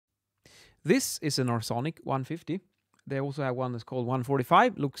This is a Norsonic 150. They also have one that's called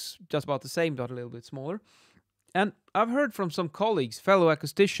 145. Looks just about the same, but a little bit smaller. And I've heard from some colleagues, fellow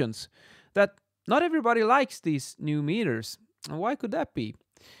acousticians, that not everybody likes these new meters. And why could that be?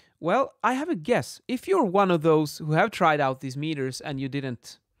 Well, I have a guess. If you're one of those who have tried out these meters and you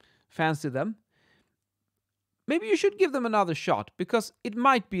didn't fancy them, maybe you should give them another shot, because it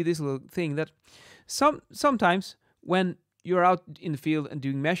might be this little thing that sometimes when you're out in the field and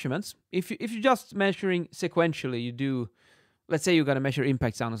doing measurements, if you're just measuring sequentially, you do, let's say you're going to measure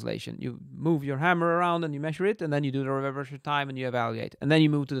impact sound oscillation. You move your hammer around and you measure it, and then you do the reversion time and you evaluate. And then you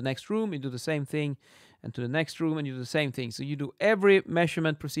move to the next room, you do the same thing, and to the next room and you do the same thing. So you do every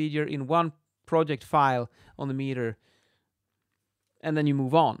measurement procedure in one project file on the meter, and then you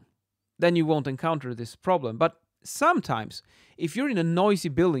move on. Then you won't encounter this problem. But sometimes, if you're in a noisy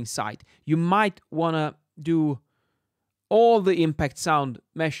building site, you might want to do all the impact sound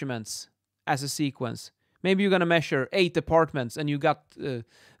measurements as a sequence. Maybe you're going to measure 8 apartments and you got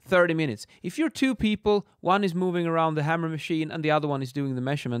 30 minutes. If you're 2 people, one is moving around the hammer machine and the other one is doing the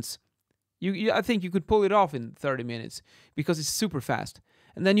measurements, I think you could pull it off in 30 minutes because it's super fast.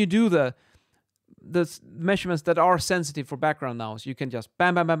 And then you do the measurements that are sensitive for background noise. You can just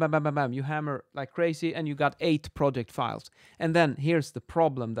bam, bam, bam, bam, bam, bam, bam. You hammer like crazy and you got 8 project files. And then here's the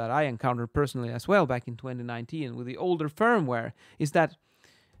problem that I encountered personally as well back in 2019 with the older firmware, is that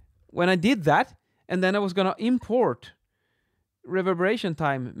when I did that, and then I was going to import reverberation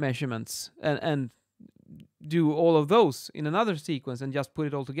time measurements and do all of those in another sequence and just put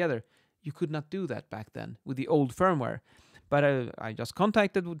it all together, you could not do that back then with the old firmware. But I just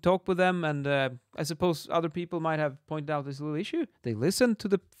talked with them, and I suppose other people might have pointed out this little issue. They listened to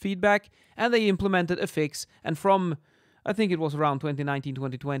the feedback, and they implemented a fix. And from, I think it was around 2019,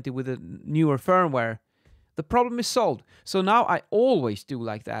 2020, with a newer firmware, the problem is solved. So now I always do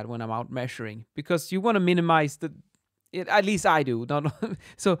like that when I'm out measuring, because you want to minimize at least I do.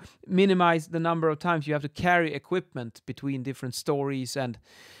 So minimize the number of times you have to carry equipment between different stories, and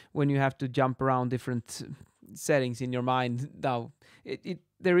when you have to jump around different settings in your mind. Now,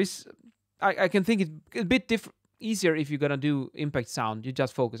 I can think it's a bit easier if you're gonna do impact sound. You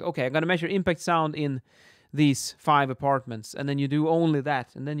just focus. Okay, I'm gonna measure impact sound in these 5 apartments, and then you do only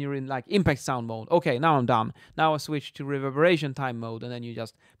that, and then you're in like impact sound mode. Okay, now I'm done. Now I switch to reverberation time mode, and then you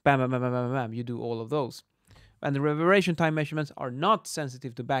just bam, bam, bam, bam, bam, bam. You do all of those. And the reverberation time measurements are not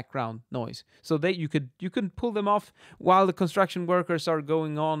sensitive to background noise, so you could pull them off while the construction workers are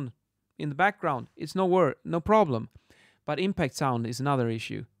going on in the background. It's no problem. But impact sound is another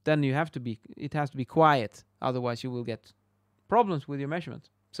issue. Then it has to be quiet, otherwise you will get problems with your measurements.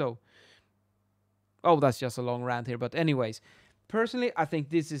 So, that's just a long rant here. But anyways, personally, I think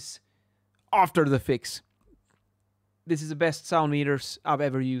this is, after the fix, this is the best sound meters I've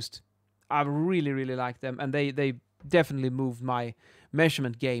ever used. I really, really like them, and they definitely moved my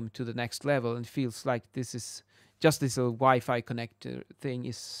measurement game to the next level, and it feels like this little Wi-Fi connector thing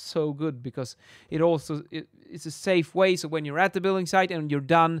is so good, because it's a safe way. So when you're at the building site and you're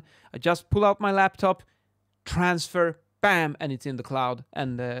done, I just pull out my laptop, transfer, bam, and it's in the cloud,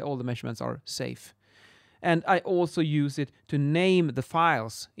 and all the measurements are safe. And I also use it to name the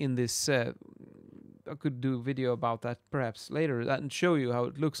files in this. I could do a video about that perhaps later and show you how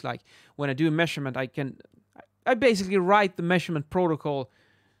it looks like. When I do a measurement, I basically write the measurement protocol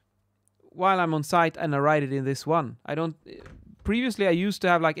while I'm on site, and I write it in this one. Previously I used to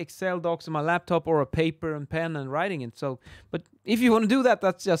have like Excel docs on my laptop or a paper and pen and writing it. But if you want to do that,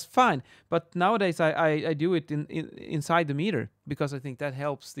 that's just fine. But nowadays I do it inside the meter, because I think that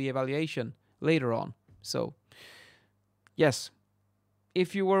helps the evaluation later on. So yes,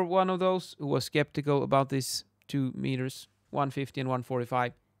 if you were one of those who was skeptical about these 2 meters, 150 and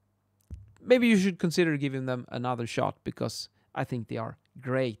 145, maybe you should consider giving them another shot, because I think they are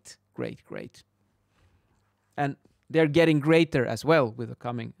great. And they're getting greater as well with the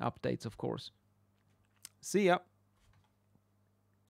coming updates, of course. See ya.